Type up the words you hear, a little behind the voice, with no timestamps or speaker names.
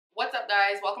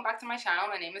guys? Welcome back to my channel.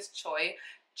 My name is Choi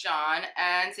John,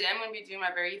 and today I'm going to be doing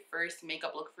my very first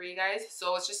makeup look for you guys.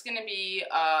 So it's just going to be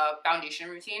a foundation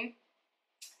routine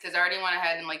because I already went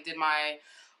ahead and like did my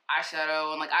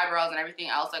eyeshadow and like eyebrows and everything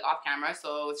else like off camera.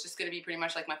 So it's just going to be pretty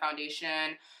much like my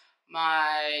foundation,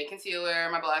 my concealer,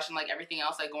 my blush, and like everything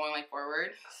else like going like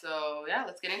forward. So yeah,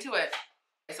 let's get into it.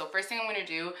 So first thing I'm going to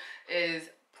do is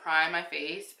prime my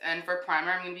face, and for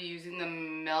primer I'm going to be using the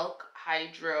Milk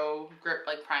Hydro Grip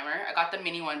like primer. I got the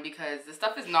mini one because this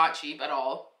stuff is not cheap at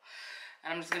all,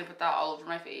 and I'm just going to put that all over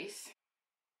my face.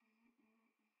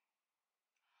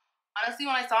 Honestly,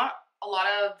 when I saw a lot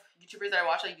of YouTubers that I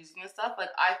watch like using this stuff, like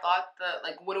I thought that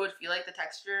like what it would feel like, the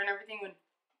texture and everything would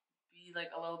be like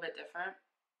a little bit different.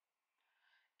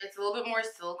 It's a little bit more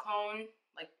silicone,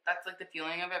 like that's like the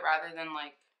feeling of it rather than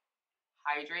like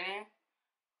hydrating,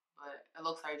 but it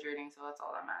looks hydrating, so that's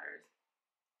all that matters.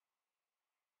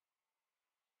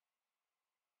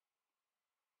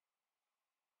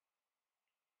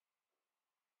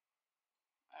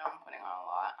 I'm putting on a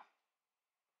lot.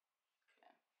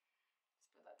 Okay, let's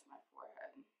put that to my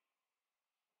forehead.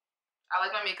 I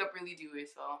like my makeup really dewy,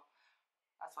 so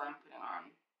that's why I'm putting on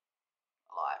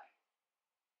a lot.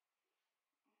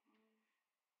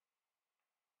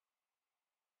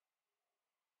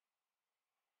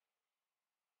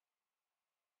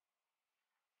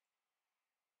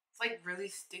 It's like really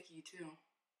sticky too.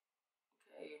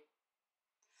 Okay.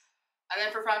 And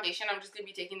then for foundation, I'm just going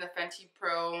to be taking the Fenty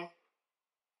Pro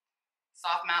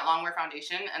Soft Matte Longwear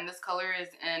Foundation, and this color is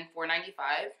in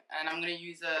 495, and I'm going to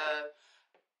use a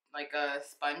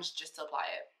sponge just to apply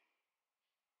it.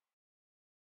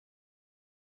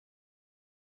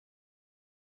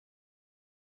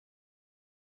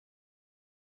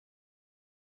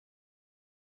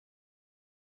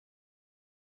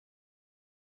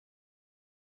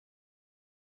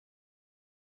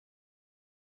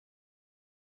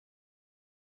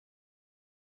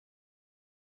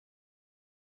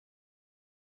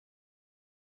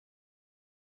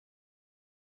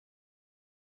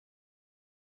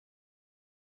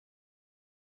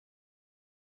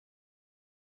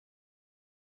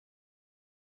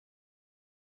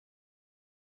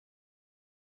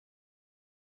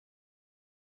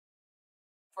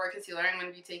 For concealer, I'm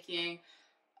going to be taking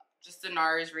just the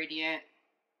NARS Radiant,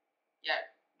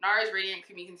 NARS Radiant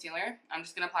Creamy Concealer. I'm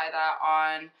just going to apply that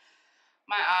on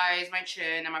my eyes, my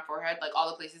chin, and my forehead, like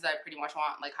all the places I pretty much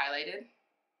want like highlighted.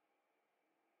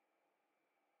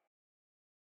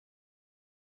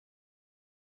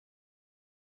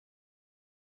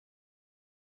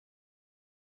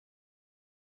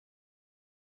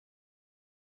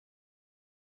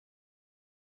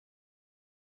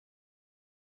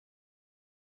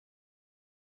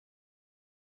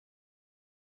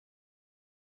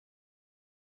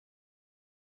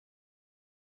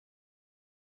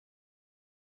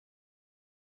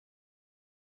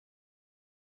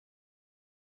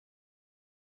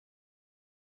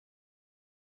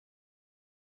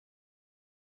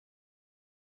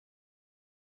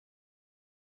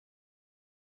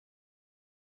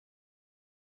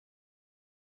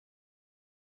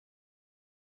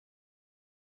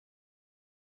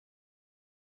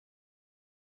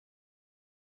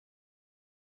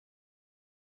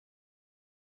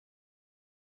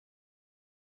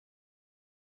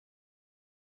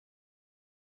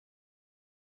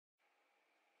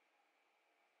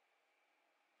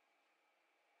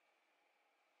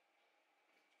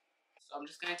 So I'm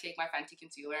just going to take my Fenty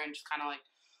concealer and just kind of like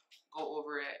go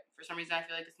over it. For some reason I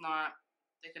feel like it's not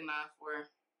thick enough, or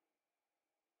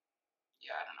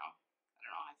yeah, I don't know. I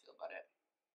don't know how I feel about it.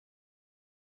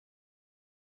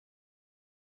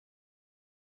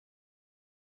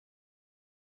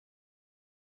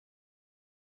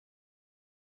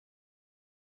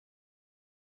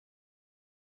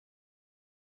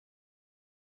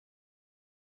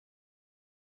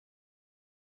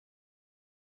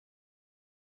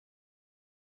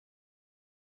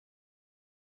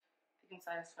 I think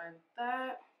I'm satisfied with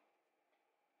that.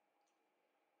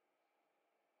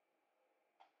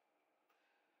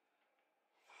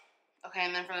 Okay,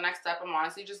 and then for the next step, I'm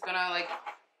honestly just gonna like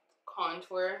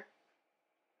contour.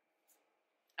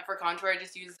 And for contour, I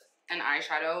just use an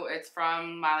eyeshadow. It's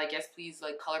from my like Yes Please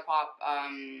like ColourPop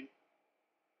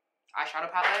eyeshadow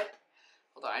palette.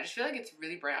 Hold on, I just feel like it's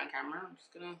really bright on camera. I'm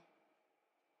just gonna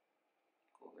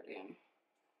go over it again.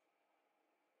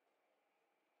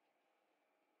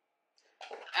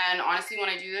 And honestly, when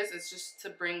I do this, it's just to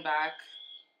bring back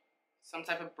some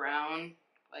type of brown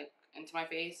like into my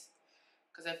face,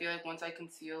 because I feel like once I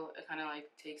conceal, it kind of like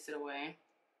takes it away.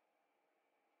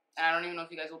 And I don't even know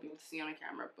if you guys will be able to see on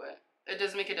camera, but it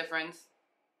does make a difference.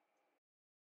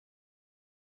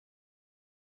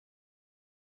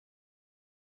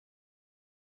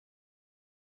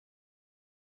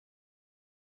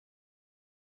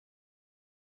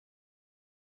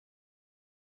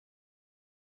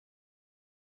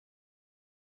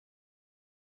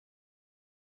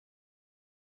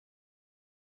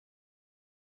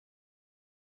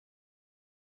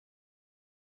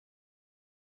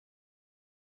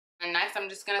 And next, I'm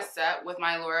just gonna set with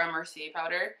my Laura Mercier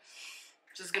powder.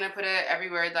 Just gonna put it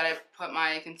everywhere that I put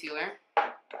my concealer.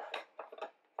 I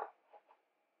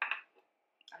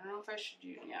don't know if I should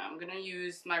use, yeah, I'm gonna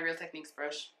use my Real Techniques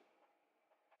brush.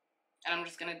 And I'm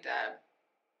just gonna dab.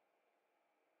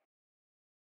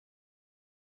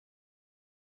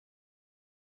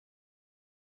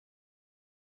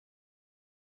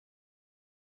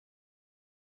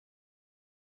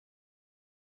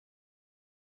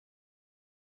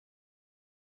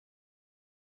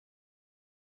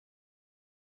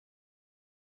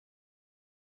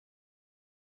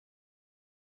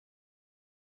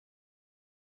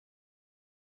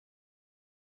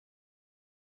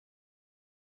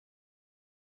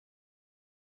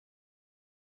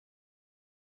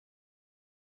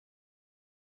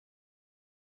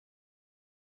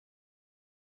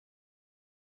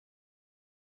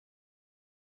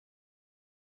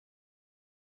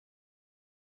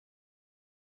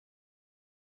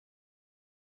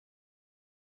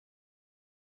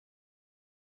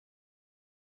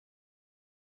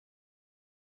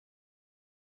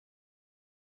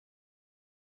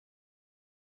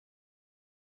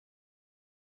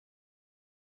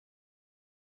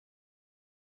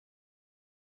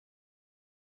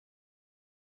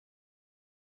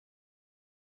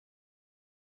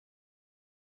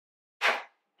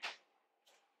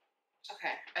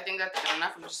 Okay, I think that's good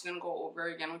enough. I'm just gonna go over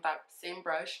again with that same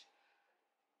brush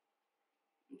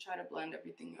and try to blend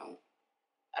everything out.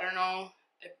 I don't know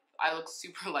if I look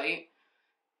super light,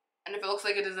 and if it looks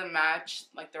like it doesn't match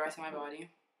like the rest of my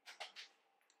body.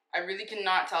 I really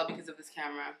cannot tell because of this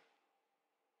camera.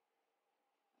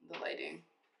 The lighting.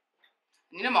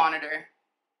 I need a monitor.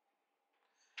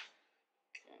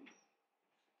 Okay.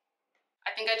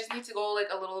 I think I just need to go like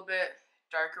a little bit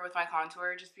darker with my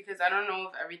contour just because I don't know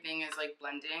if everything is like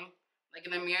blending. Like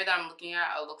in the mirror that I'm looking at,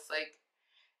 it looks like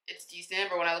it's decent,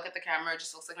 but when I look at the camera, it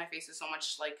just looks like my face is so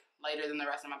much like lighter than the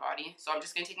rest of my body. So I'm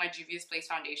just gonna take my Juvia's Place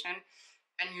foundation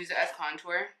and use it as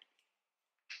contour.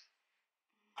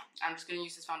 I'm just gonna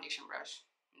use this foundation brush.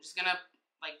 I'm just gonna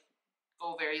like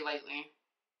go very lightly.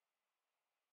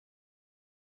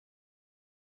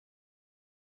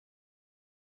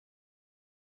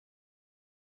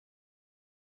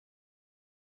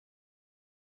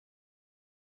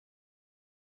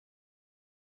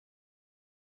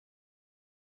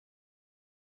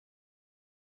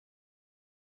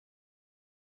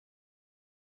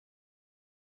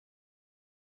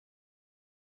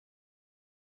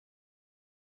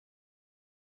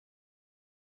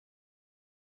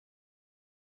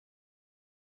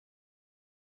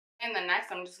 And then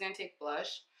next, I'm just gonna take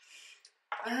blush.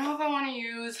 I don't know if I want to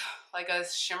use like a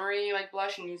shimmery like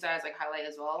blush and use that as like highlight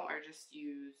as well, or just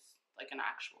use like an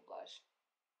actual blush.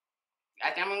 I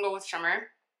think I'm gonna go with shimmer.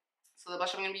 So the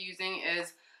blush I'm gonna be using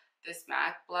is this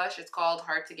MAC blush. It's called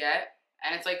Hard to Get,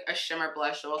 and it's like a shimmer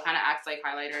blush, so it kind of acts like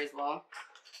highlighter as well.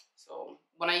 So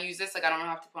when I use this, like I don't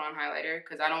have to put on highlighter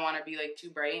because I don't want to be like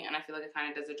too bright, and I feel like it kind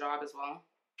of does the job as well.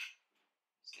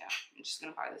 So yeah, I'm just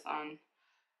gonna apply this on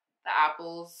the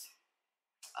apples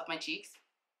of my cheeks.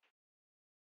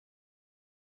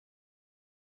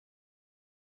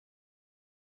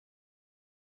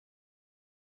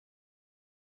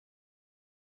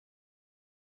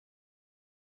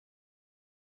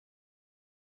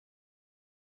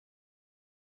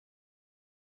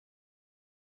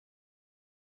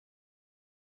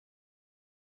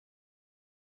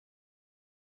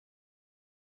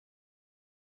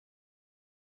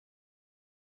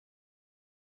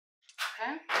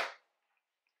 Okay.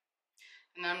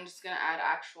 And then I'm just gonna add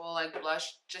actual like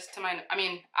blush just to my,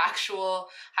 actual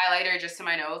highlighter just to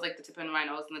my nose, like the tip of my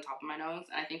nose and the top of my nose.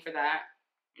 And I think for that,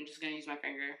 I'm just gonna use my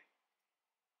finger.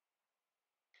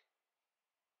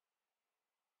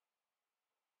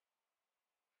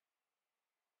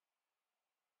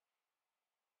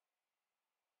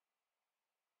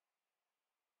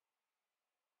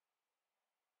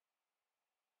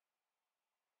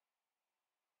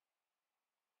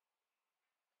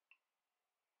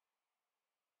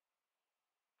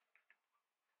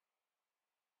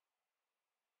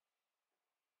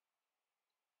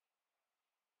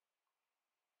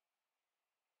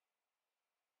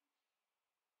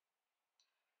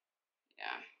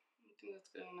 Yeah, I think that's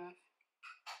good enough.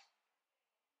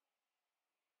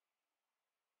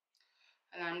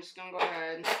 And then I'm just gonna go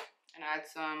ahead and add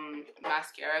some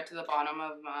mascara to the bottom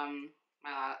of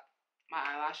my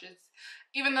eyelashes,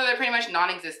 even though they're pretty much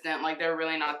non-existent. Like they're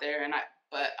really not there,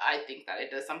 but I think that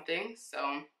it does something.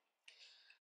 So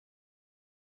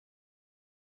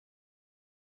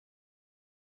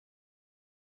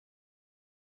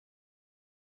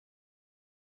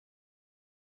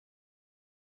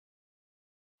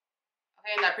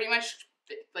And that pretty much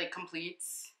like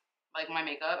completes like my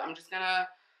makeup. I'm just gonna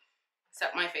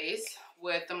set my face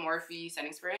with the Morphe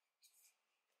setting spray.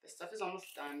 This stuff is almost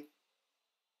done.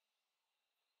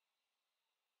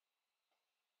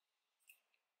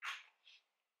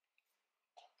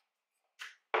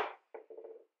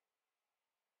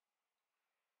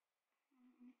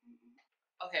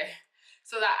 Okay,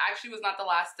 so that actually was not the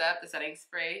last step, the setting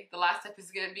spray. The last step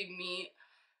is gonna be me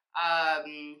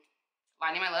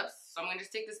lining my lips. So I'm gonna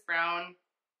just take this brown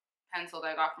pencil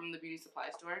that I got from the beauty supply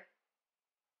store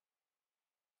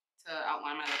to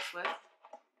outline my lips with.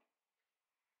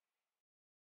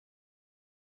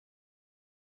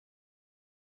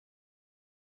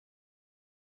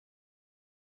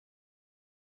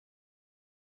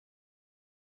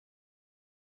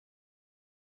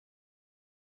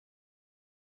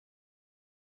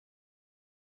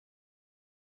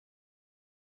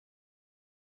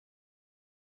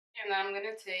 And then I'm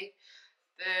gonna take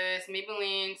this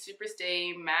Maybelline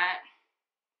Superstay Matte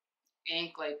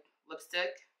Ink like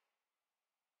lipstick.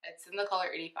 It's in the color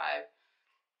 85.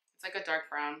 It's like a dark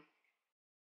brown.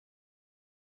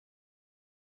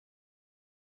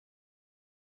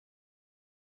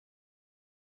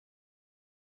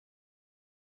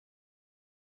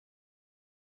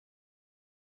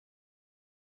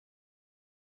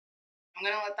 I'm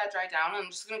gonna let that dry down. I'm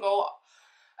just gonna go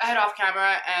ahead off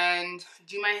camera and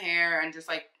do my hair and just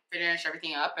like finish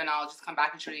everything up, and I'll just come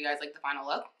back and show you guys like the final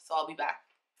look. So I'll be back.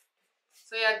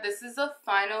 So yeah, this is the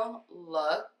final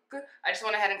look. I just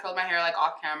went ahead and curled my hair like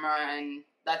off camera, and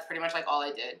that's pretty much like all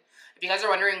I did. If you guys are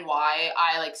wondering why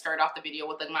I like started off the video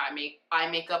with like my eye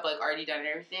makeup like already done and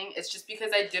everything, it's just because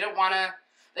I didn't want to,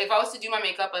 like if I was to do my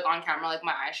makeup like on camera, like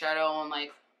my eyeshadow and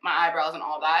like my eyebrows and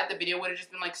all that, the video would have just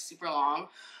been like super long.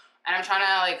 And I'm trying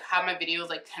to like have my videos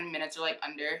like 10 minutes or like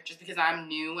under, just because I'm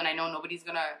new and I know nobody's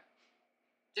gonna,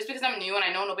 just because I'm new and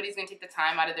I know nobody's gonna take the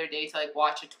time out of their day to like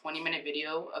watch a 20-minute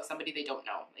video of somebody they don't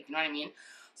know. Like, you know what I mean?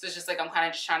 So it's just like I'm kind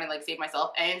of just trying to like save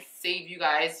myself and save you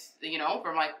guys, you know,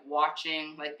 from like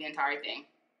watching like the entire thing.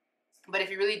 But if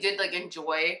you really did like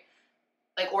enjoy,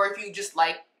 like, or if you just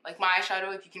like my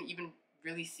eyeshadow, if you can even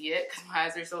really see it because my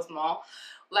eyes are so small,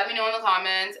 let me know in the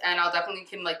comments, and I'll definitely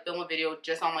can like film a video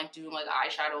just on like doing like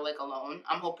eyeshadow like alone.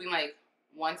 I'm hoping like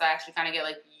once I actually kind of get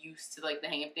like used to like the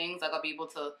hang of things, like I'll be able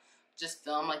to just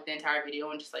film like the entire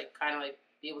video and just like kind of like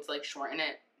be able to like shorten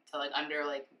it to like under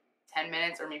like 10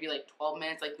 minutes or maybe like 12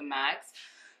 minutes like the max.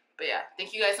 But yeah,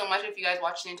 thank you guys so much if you guys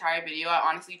watched the entire video. I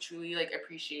honestly truly like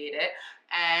appreciate it,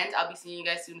 and I'll be seeing you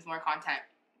guys soon with more content.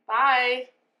 Bye.